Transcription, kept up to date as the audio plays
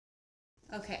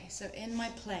Okay, so in my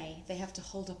play, they have to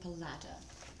hold up a ladder,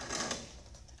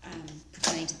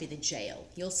 pretending to be the jail.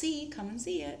 You'll see, come and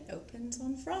see it, opens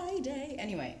on Friday.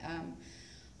 Anyway,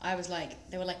 I was like,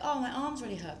 they were like, oh, my arms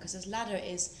really hurt because this ladder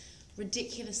is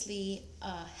ridiculously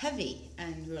heavy.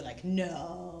 And we were like,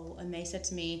 no. And they said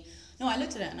to me, no, I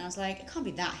looked at it and I was like, it can't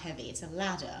be that heavy, it's a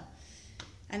ladder.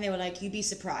 And they were like, you'd be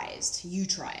surprised, you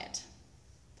try it.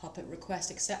 Puppet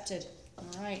request accepted. All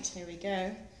right, here we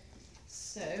go.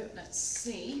 So, let's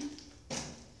see. I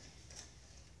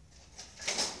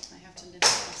have to lift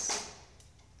this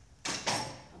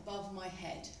above my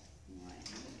head. All right,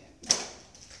 here we go.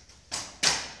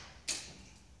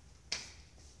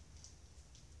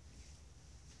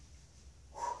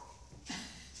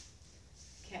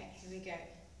 Okay, here we go.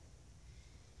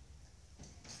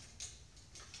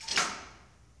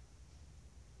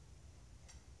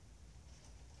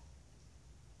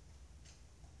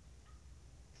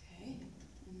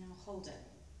 Hold it.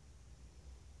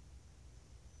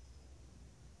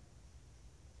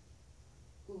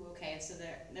 Ooh, okay, so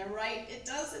they're right. It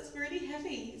does, it's really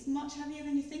heavy. It's much heavier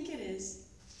than you think it is.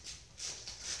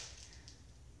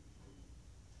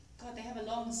 God, they have a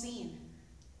long scene.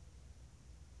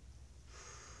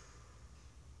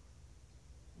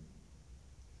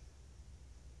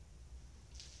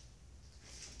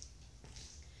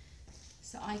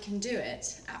 So I can do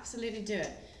it, absolutely do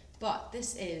it. But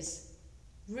this is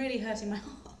really hurting my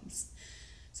arms.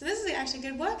 So this is actually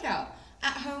a good workout.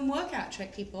 At-home workout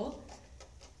trick, people.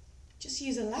 Just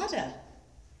use a ladder.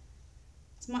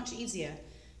 It's much easier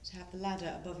to have the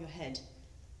ladder above your head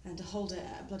than to hold it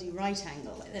at a bloody right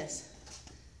angle like this.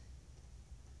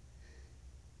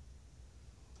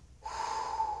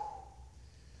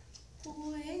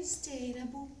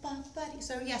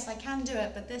 So yes, I can do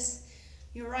it, but this,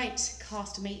 you're right,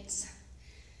 castmates.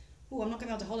 Oh, I'm not going to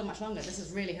be able to hold it much longer. This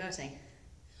is really hurting.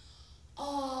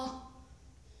 Oh.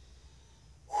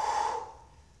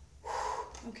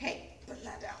 Okay, put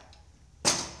that down.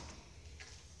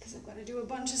 Because I've got to do a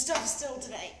bunch of stuff still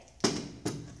today.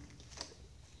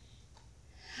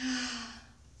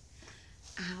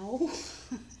 Ow.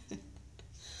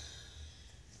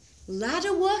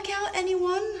 Ladder workout,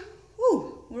 anyone?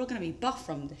 Ooh, we're all going to be buff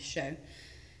from this show.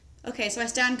 Okay, so I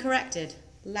stand corrected.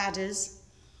 Ladders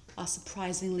are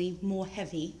surprisingly more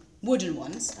heavy. Wooden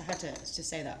ones, I had to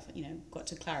say that, you know, got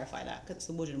to clarify that because it's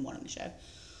the wooden one on the show.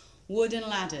 Wooden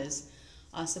ladders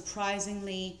are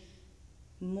surprisingly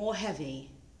more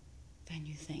heavy than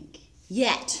you think.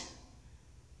 Yet,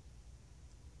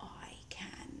 I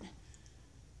can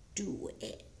do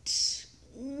it.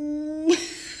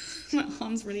 My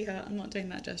arms really hurt, I'm not doing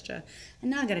that gesture.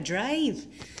 And now I gotta drive.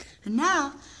 And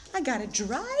now I gotta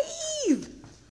drive.